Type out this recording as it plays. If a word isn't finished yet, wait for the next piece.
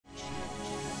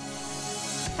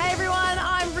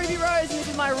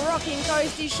with my rocking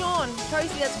coastie, Shaun.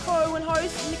 Coastie, that's co and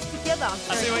host mixed together.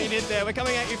 I see what you did there. We're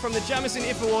coming at you from the Jamison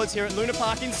IF Awards here at Luna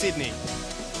Park in Sydney.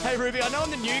 Hey Ruby, I know I'm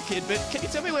the new kid, but can you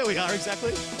tell me where we are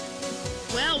exactly?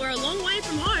 Well, we're a long way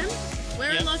from home.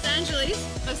 We're in Los Angeles.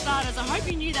 For starters, I hope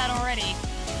you knew that already.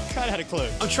 Kind of had a clue.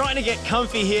 I'm trying to get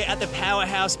comfy here at the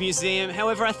Powerhouse Museum.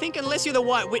 However, I think unless you're the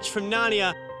White Witch from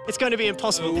Narnia, it's going to be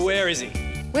impossible. Where is he?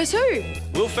 Where's who?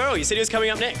 Will Ferrell. You said he was coming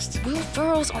up next. Will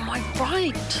Ferrell's on my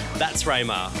right. That's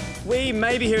Raymar. We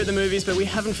may be here at the movies, but we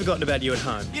haven't forgotten about you at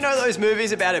home. You know those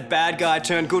movies about a bad guy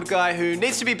turned good guy who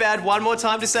needs to be bad one more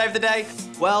time to save the day?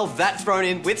 Well, that thrown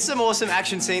in with some awesome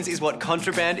action scenes is what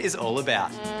Contraband is all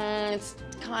about. It's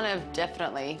kind of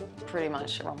definitely pretty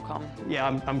much a rom-com.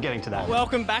 Yeah, I'm getting to that.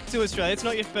 Welcome back to Australia. It's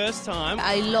not your first time.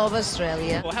 I love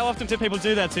Australia. Well, how often do people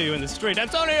do that to you in the street?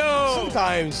 Antonio!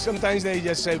 Sometimes they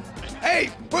just say,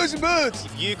 hey, Puss in Boots!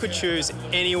 If you could choose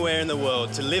anywhere in the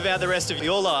world to live out the rest of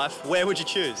your life, where would you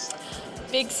choose?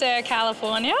 Big Sur,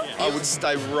 California. I would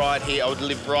stay right here. I would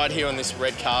live right here on this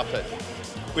red carpet.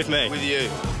 With me? With you.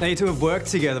 Now, you two have worked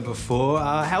together before.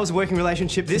 How's the working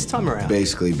relationship this time around?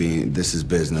 Basically, this is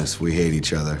business. We hate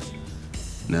each other.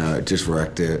 No, it just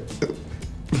wrecked it.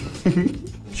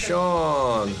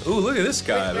 Shaun. Ooh, look at this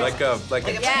guy. Like a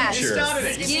teacher.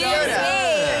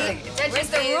 Where's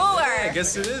the ruler? I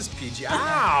guess it is PG.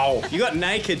 Ow! You got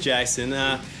naked, Jason.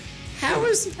 How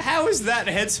is that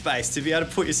headspace to be able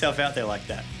to put yourself out there like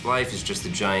that? Life is just a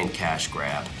giant cash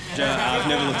grab. I've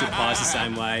never looked at pies the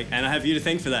same way, and I have you to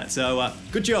thank for that, so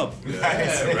good job.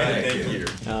 Nice, right, thank you.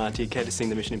 Do you care to sing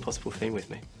the Mission Impossible theme with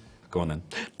me? Go on then.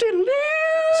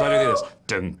 So I do this.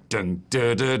 Dun, dun,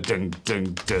 dun, dun, dun,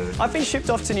 dun, dun. I've been shipped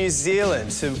off to New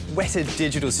Zealand to Weta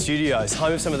Digital Studios,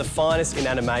 home of some of the finest in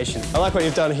animation. I like what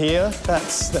you've done here.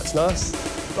 That's nice.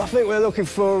 I think we're looking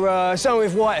for someone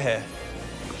with white hair.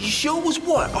 You sure it was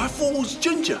white? I thought it was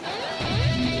ginger.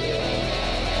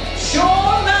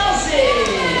 Shaun Malseed!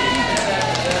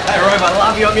 Hey, Rome, I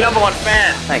love you. I'm your #1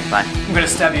 fan. Thanks, mate. I'm going to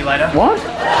stab you later. What?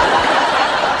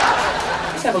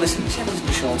 Let's have a listen. Let's have a listen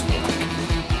to Shaun's work.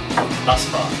 Thus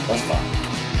far.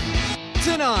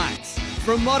 Tonight,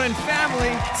 from Modern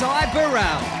Family, Ty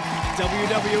Burrell,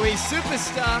 WWE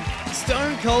superstar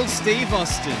Stone Cold Steve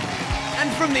Austin,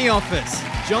 and from The Office,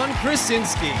 John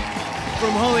Krasinski.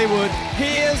 From Hollywood,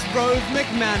 here's Rove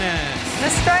McManus. An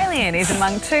Australian is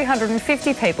among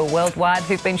 250 people worldwide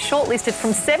who've been shortlisted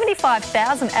from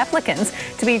 75,000 applicants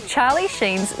to be Charlie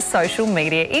Sheen's social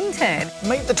media intern.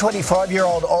 Meet the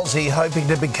 25-year-old Aussie hoping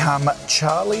to become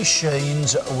Charlie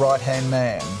Sheen's right-hand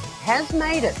man. Has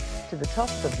made it to the top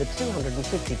of the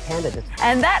 250 candidates.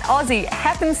 And that Aussie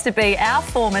happens to be our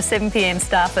former 7pm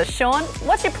staffer. Shaun,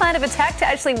 what's your plan of attack to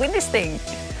actually win this thing?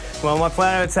 Well, my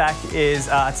plan of attack is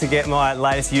to get my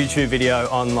latest YouTube video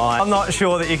online. I'm not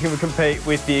sure that you can compete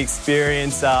with the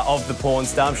experience of the porn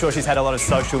star. I'm sure she's had a lot of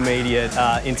social media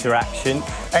interaction.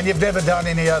 And you've never done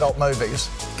any adult movies?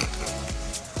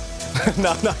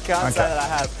 No, I can't say that I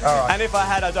have. All right. And if I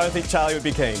had, I don't think Charlie would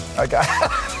be keen. Okay.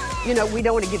 You know, we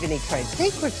don't want to give any trade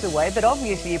secrets away, but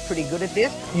obviously you're pretty good at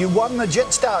this. You won the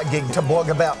Jetstar gig to blog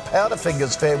about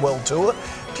Powderfinger's farewell tour.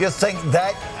 Do you think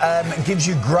that gives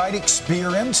you great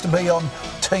experience to be on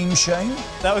Team Sheen?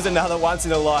 That was another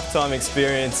once-in-a-lifetime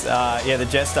experience. Yeah, the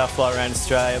Jetstar flight around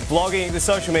Australia. Blogging, the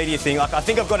social media thing, like, I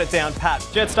think I've got it down pat.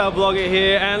 Jetstar blogger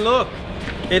here, and look,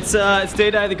 it's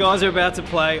D-Day. The guys are about to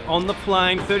play on the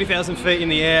plane, 30,000 feet in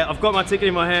the air. I've got my ticket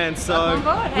in my hand, so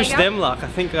wish them luck. I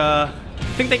think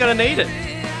they're going to need it.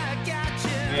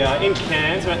 We are in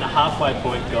Cairns, we're at the halfway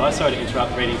point, guys. Sorry to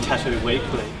interrupt reading Tattoo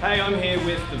Weekly. Hey, I'm here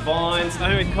with the Vines, I'm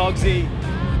here with Cogsy.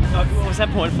 What was that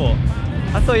point for?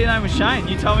 I thought your name was Shane.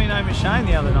 You told me your name was Shane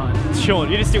the other night. Shaun,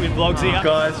 you just stick with Vlogsy.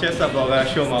 Guys, Jetstar blogger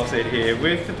Shaun Malseed here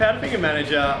with the Powderfinger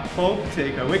manager, Paul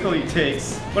Tico. We call you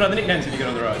Tiggs. What other nicknames have you got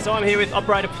on the road? So I'm here with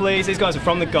Operator Please. These guys are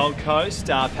from the Gold Coast,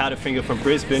 Powderfinger from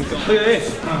Brisbane. Look at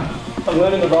this. I'm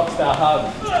learning the Rockstar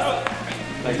hug.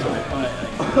 Thanks, mate.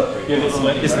 Yeah, this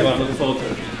is the one I'm looking forward to.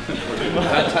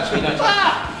 Don't touch me, don't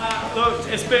touch me. Look,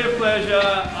 it's been a pleasure.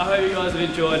 I hope you guys have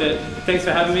enjoyed it. Thanks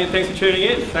for having me and thanks for tuning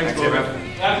in. Thanks for everyone.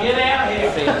 Get out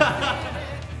of here.